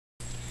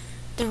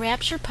The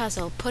Rapture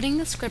Puzzle, Putting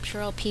the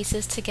Scriptural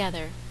Pieces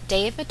Together,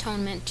 Day of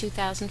Atonement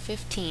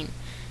 2015,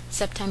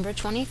 September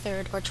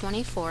 23rd or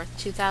 24th,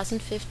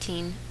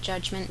 2015,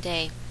 Judgment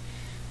Day.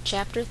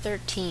 Chapter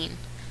 13,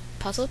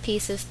 Puzzle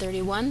Pieces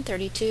 31,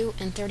 32,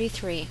 and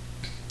 33,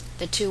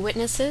 the two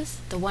witnesses,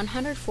 the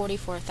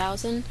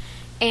 144,000,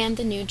 and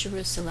the New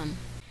Jerusalem.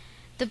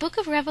 The book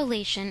of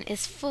Revelation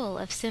is full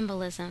of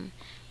symbolism.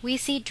 We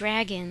see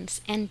dragons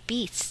and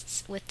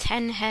beasts with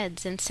 10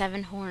 heads and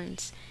 7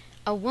 horns.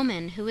 A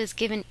woman who is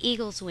given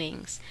eagle's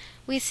wings.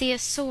 We see a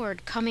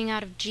sword coming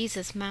out of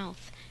Jesus'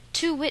 mouth,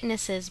 2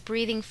 witnesses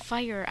breathing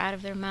fire out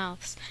of their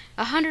mouths,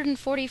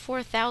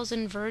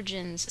 144,000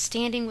 virgins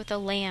standing with a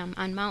lamb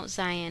on Mount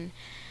Zion.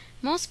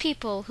 Most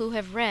people who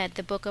have read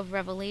the book of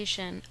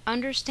Revelation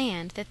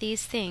understand that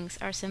these things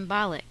are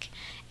symbolic,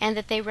 and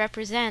that they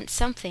represent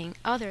something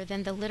other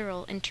than the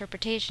literal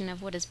interpretation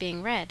of what is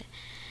being read.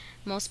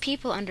 Most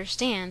people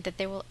understand that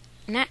there will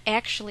not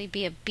actually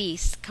be a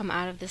beast come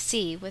out of the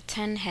sea with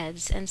 10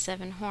 heads and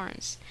 7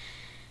 horns.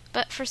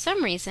 But for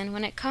some reason,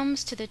 when it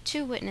comes to the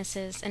 2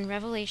 witnesses in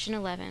Revelation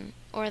 11,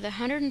 or the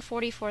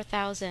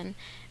 144,000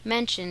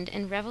 mentioned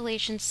in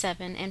Revelation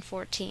 7 and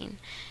 14,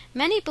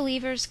 many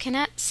believers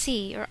cannot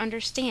see or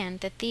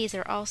understand that these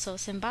are also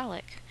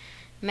symbolic.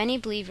 Many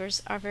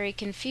believers are very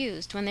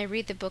confused when they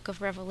read the book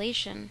of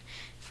Revelation.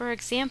 For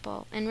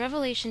example, in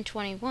Revelation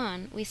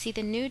 21, we see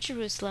the New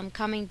Jerusalem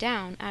coming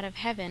down out of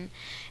heaven,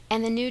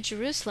 and the New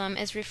Jerusalem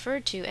is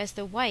referred to as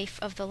the wife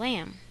of the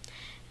Lamb.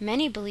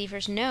 Many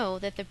believers know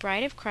that the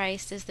bride of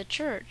Christ is the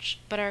church,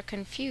 but are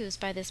confused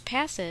by this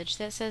passage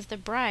that says the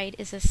bride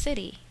is a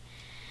city.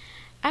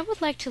 I would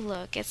like to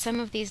look at some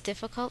of these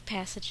difficult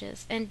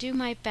passages and do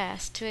my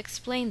best to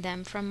explain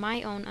them from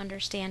my own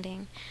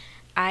understanding.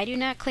 I do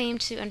not claim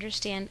to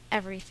understand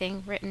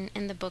everything written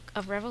in the book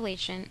of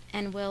Revelation,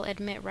 and will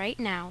admit right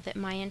now that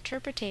my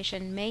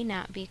interpretation may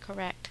not be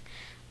correct.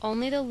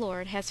 Only the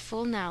Lord has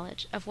full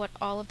knowledge of what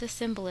all of the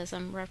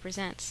symbolism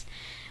represents.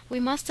 We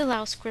must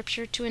allow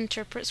Scripture to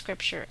interpret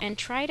Scripture and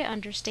try to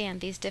understand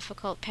these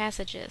difficult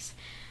passages.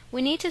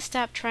 We need to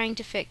stop trying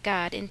to fit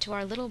God into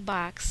our little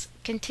box,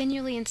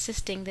 continually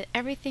insisting that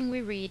everything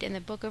we read in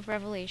the book of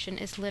Revelation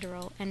is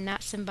literal and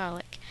not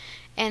symbolic,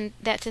 and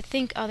that to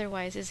think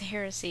otherwise is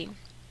heresy.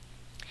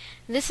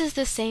 This is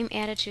the same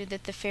attitude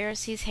that the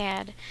Pharisees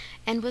had,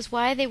 and was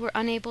why they were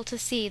unable to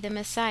see the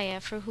Messiah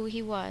for who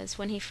he was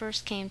when he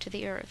first came to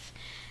the earth.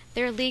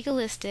 Their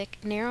legalistic,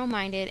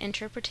 narrow-minded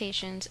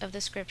interpretations of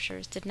the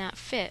Scriptures did not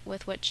fit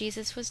with what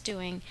Jesus was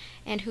doing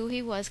and who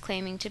he was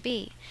claiming to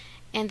be,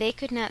 and they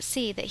could not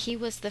see that he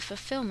was the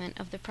fulfillment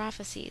of the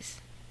prophecies.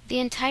 The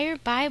entire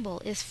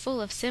Bible is full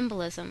of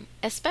symbolism,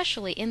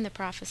 especially in the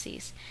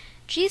prophecies.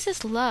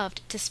 Jesus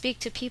loved to speak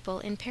to people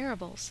in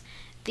parables.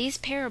 These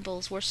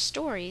parables were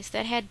stories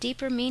that had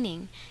deeper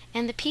meaning,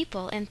 and the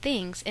people and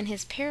things in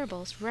his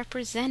parables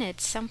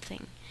represented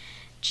something.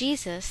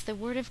 Jesus, the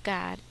Word of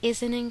God,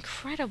 is an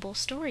incredible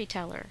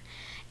storyteller,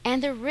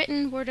 and the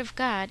written Word of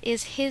God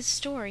is his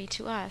story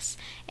to us,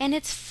 and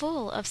it's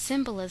full of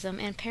symbolism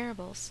and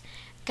parables.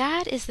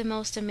 God is the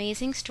most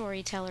amazing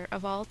storyteller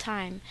of all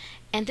time,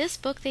 and this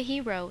book that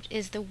he wrote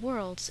is the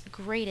world's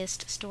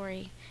greatest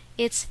story.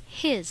 It's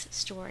his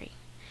story.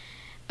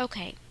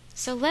 Okay,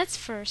 so let's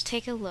first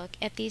take a look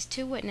at these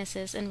 2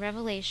 witnesses in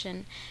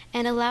Revelation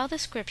and allow the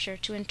Scripture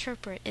to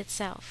interpret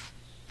itself.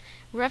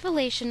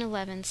 Revelation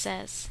 11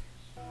 says,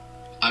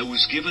 I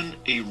was given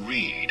a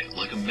reed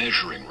like a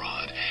measuring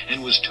rod,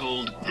 and was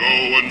told,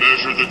 Go and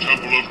measure the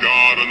temple of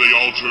God and the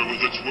altar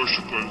with its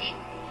worshippers,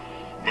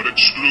 but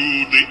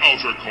exclude the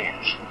outer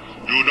court.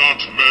 Do not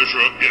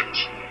measure it,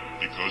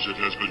 because it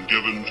has been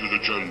given to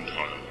the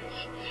Gentiles.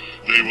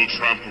 They will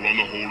trample on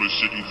the holy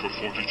city for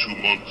 42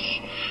 months,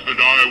 and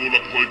I will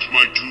appoint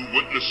my 2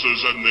 witnesses,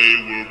 and they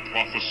will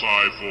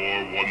prophesy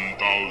for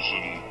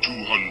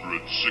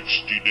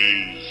 1,260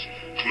 days,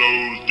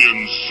 clothed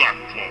in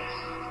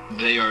sackcloth.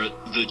 They are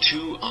the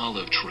 2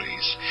 olive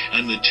trees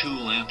and the 2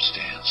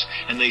 lampstands,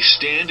 and they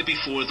stand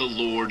before the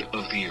Lord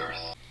of the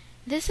earth.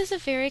 This is a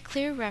very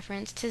clear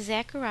reference to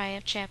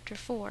Zechariah chapter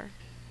 4.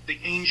 The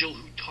angel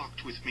who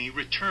talked with me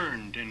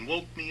returned and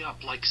woke me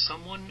up like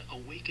someone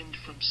awakened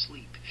from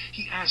sleep.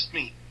 He asked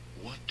me,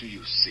 What do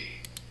you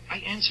see? I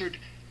answered,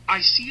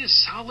 I see a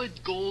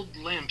solid gold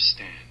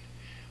lampstand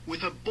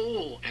with a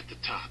bowl at the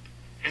top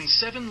and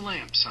 7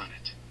 lamps on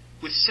it,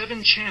 with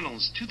 7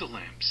 channels to the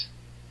lamps.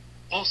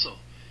 Also,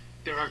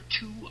 there are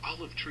 2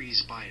 olive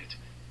trees by it,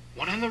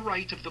 one on the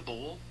right of the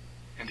bowl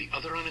and the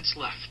other on its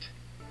left.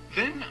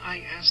 Then I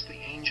asked the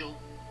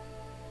angel,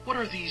 What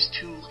are these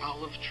 2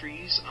 olive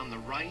trees on the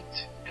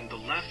right and the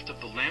left of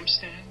the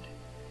lampstand?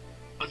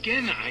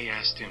 Again I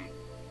asked him,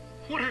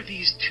 What are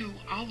these 2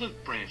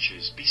 olive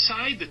branches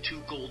beside the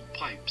 2 gold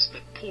pipes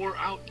that pour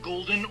out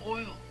golden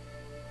oil?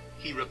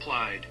 He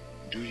replied,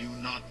 Do you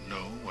not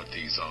know what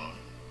these are?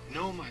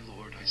 No, my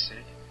lord, I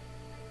said.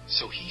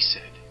 So he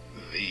said,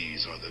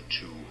 These are the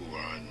 2 who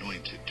are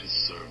anointed to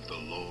serve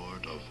the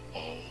Lord of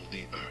all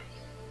the earth.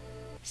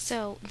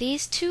 So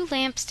these 2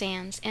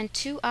 lampstands and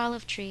 2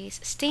 olive trees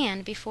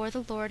stand before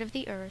the Lord of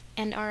the earth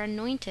and are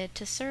anointed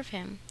to serve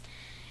him.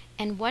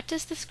 And what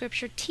does the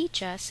Scripture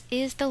teach us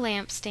is the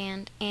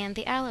lampstand and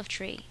the olive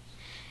tree?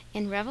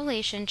 In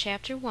Revelation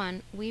chapter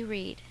 1 we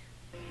read,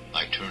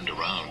 I turned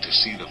around to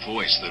see the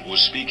voice that was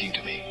speaking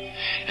to me.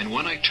 And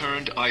when I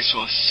turned, I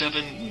saw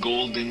 7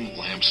 golden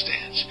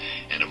lampstands.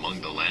 And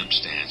among the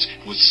lampstands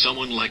was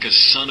someone like a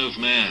son of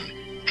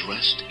man,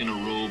 dressed in a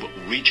robe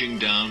reaching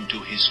down to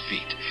his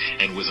feet,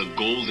 and with a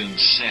golden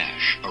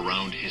sash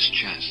around his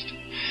chest.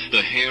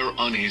 The hair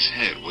on his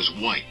head was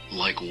white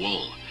like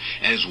wool,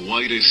 as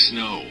white as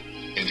snow,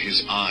 and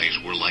his eyes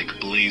were like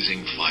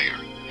blazing fire.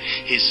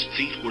 His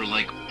feet were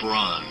like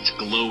bronze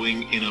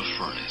glowing in a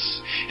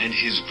furnace, and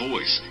his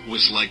voice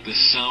was like the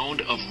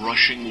sound of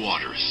rushing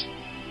waters.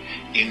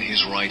 In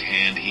his right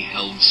hand he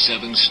held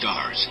 7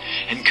 stars,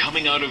 and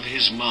coming out of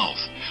his mouth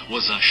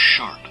was a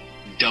sharp,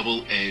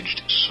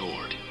 double-edged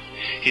sword.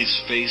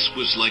 His face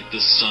was like the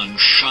sun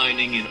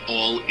shining in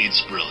all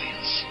its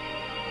brilliance.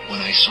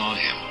 When I saw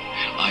him,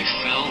 I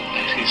fell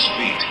at his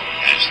feet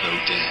as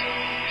though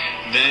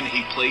dead. Then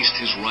he placed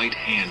his right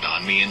hand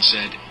on me and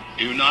said,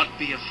 Do not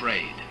be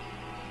afraid.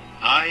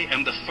 I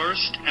am the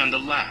first and the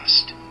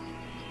last.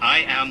 I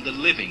am the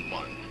living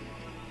one.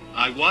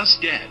 I was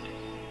dead,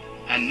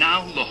 and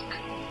now look,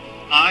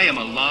 I am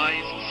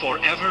alive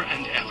forever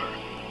and ever.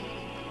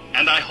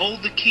 And I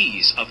hold the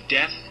keys of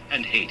death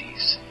and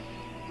Hades.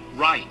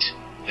 Write,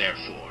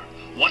 therefore,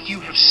 what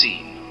you have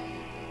seen,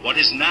 what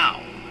is now,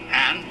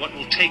 and what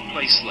will take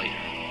place later.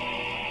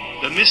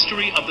 The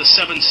mystery of the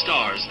 7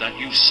 stars that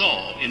you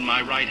saw in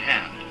my right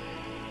hand,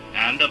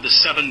 and of the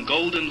 7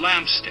 golden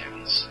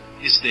lampstands,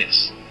 is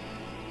this.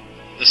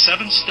 The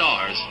 7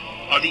 stars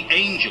are the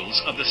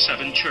angels of the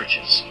 7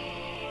 churches,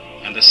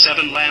 and the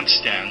 7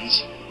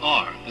 lampstands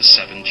are the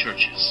 7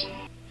 churches.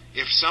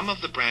 If some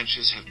of the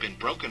branches have been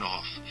broken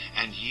off,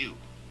 and you,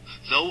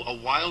 though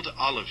a wild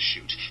olive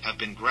shoot, have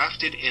been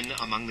grafted in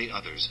among the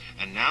others,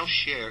 and now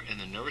share in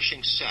the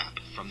nourishing sap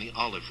from the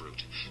olive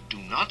root, do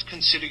not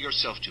consider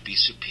yourself to be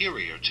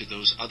superior to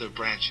those other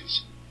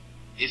branches.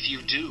 If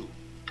you do,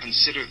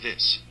 consider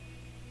this.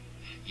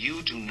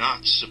 You do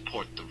not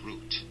support the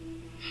root,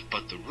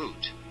 but the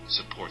root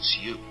supports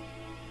you.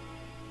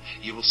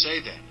 You will say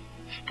then,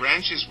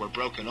 branches were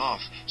broken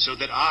off so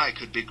that I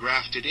could be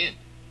grafted in.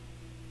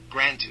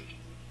 Granted,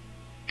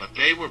 but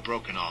they were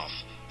broken off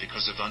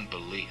because of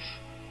unbelief,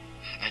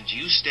 and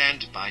you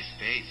stand by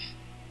faith.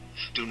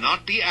 Do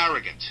not be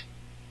arrogant,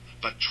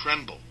 but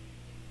tremble.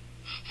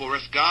 For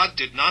if God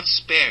did not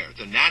spare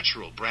the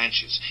natural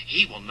branches,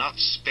 he will not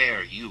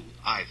spare you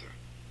either.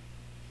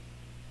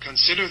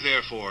 Consider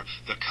therefore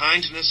the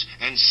kindness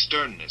and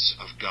sternness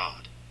of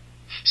God.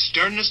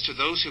 Sternness to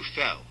those who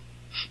fell,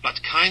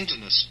 but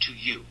kindness to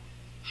you,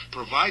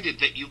 provided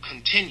that you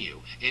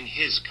continue in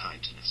his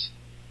kindness.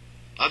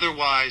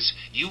 Otherwise,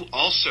 you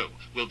also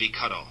will be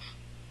cut off.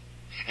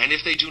 And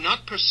if they do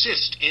not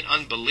persist in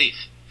unbelief,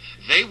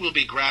 they will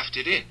be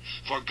grafted in,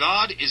 for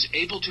God is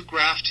able to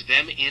graft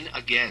them in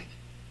again.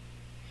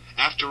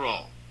 After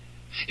all,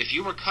 if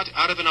you were cut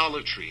out of an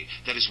olive tree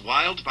that is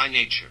wild by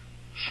nature,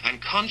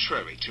 and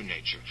contrary to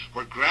nature,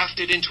 were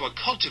grafted into a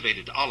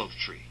cultivated olive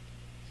tree,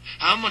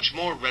 how much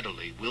more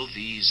readily will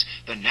these,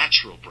 the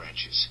natural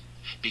branches,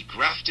 be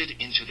grafted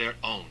into their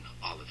own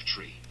olive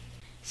tree?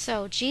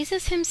 So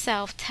Jesus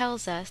himself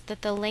tells us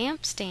that the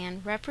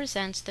lampstand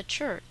represents the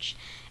church,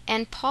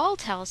 and Paul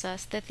tells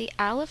us that the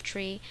olive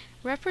tree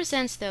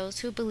represents those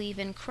who believe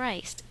in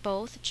Christ,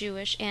 both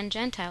Jewish and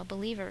Gentile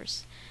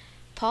believers.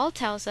 Paul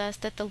tells us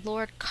that the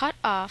Lord cut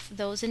off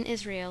those in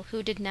Israel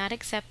who did not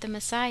accept the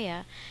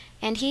Messiah,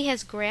 and he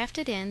has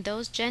grafted in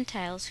those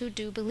Gentiles who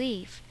do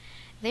believe.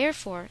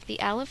 Therefore, the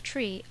olive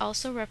tree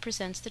also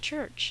represents the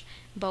church,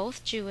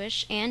 both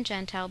Jewish and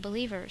Gentile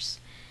believers.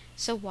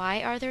 So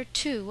why are there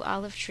 2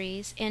 olive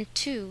trees and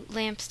 2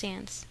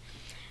 lampstands?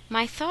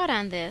 My thought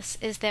on this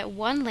is that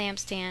one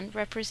lampstand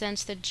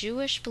represents the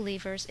Jewish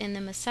believers in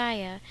the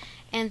Messiah,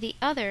 and the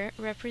other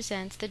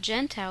represents the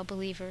Gentile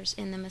believers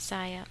in the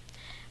Messiah.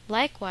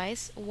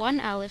 Likewise,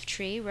 one olive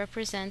tree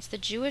represents the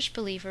Jewish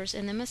believers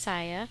in the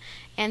Messiah,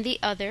 and the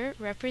other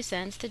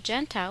represents the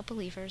Gentile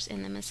believers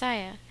in the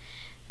Messiah.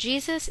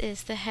 Jesus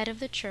is the head of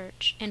the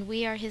church, and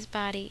we are his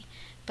body,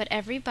 but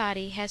every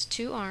body has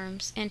 2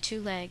 arms and 2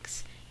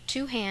 legs,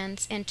 2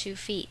 hands and 2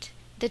 feet.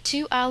 The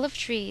 2 olive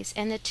trees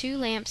and the 2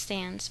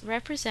 lampstands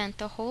represent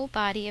the whole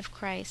body of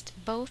Christ,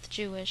 both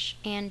Jewish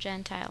and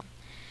Gentile.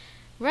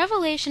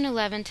 Revelation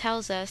 11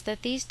 tells us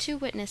that these 2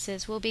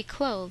 witnesses will be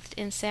clothed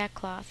in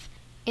sackcloth.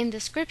 In the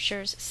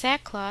Scriptures,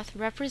 sackcloth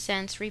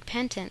represents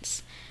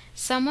repentance.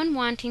 Someone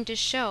wanting to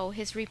show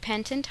his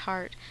repentant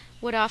heart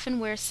would often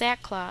wear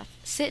sackcloth,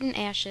 sit in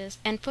ashes,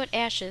 and put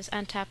ashes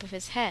on top of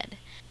his head.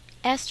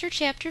 Esther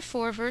chapter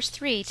 4 verse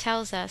 3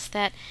 tells us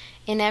that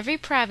in every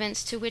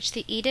province to which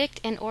the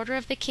edict and order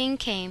of the king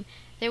came,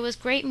 there was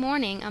great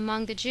mourning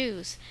among the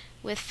Jews,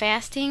 with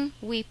fasting,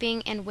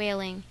 weeping, and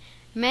wailing.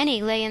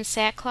 Many lay in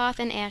sackcloth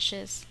and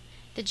ashes.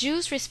 The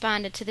Jews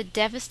responded to the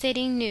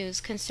devastating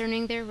news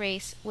concerning their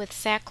race with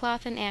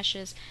sackcloth and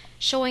ashes,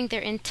 showing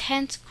their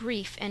intense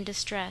grief and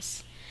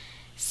distress.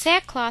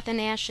 Sackcloth and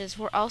ashes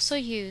were also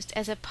used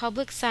as a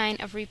public sign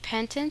of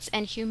repentance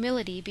and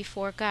humility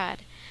before God.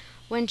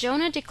 When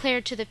Jonah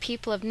declared to the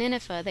people of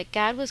Nineveh that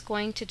God was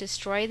going to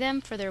destroy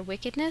them for their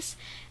wickedness,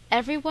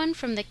 everyone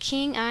from the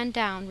king on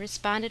down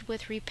responded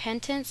with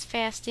repentance,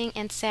 fasting,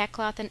 and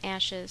sackcloth and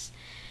ashes.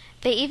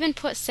 They even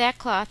put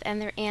sackcloth on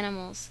their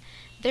animals.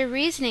 Their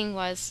reasoning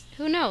was,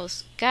 who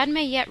knows, God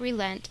may yet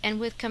relent, and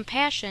with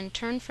compassion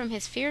turn from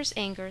his fierce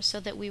anger so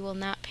that we will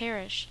not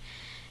perish.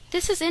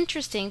 This is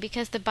interesting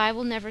because the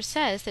Bible never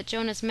says that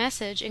Jonah's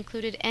message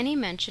included any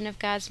mention of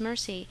God's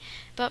mercy,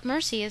 but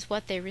mercy is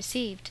what they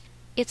received.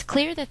 It's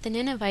clear that the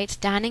Ninevites'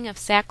 donning of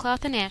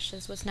sackcloth and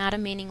ashes was not a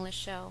meaningless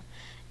show.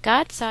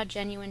 God saw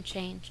genuine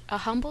change, a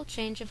humble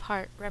change of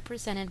heart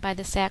represented by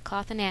the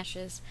sackcloth and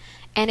ashes,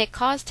 and it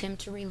caused him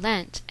to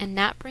relent and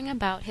not bring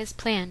about his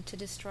plan to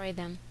destroy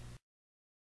them.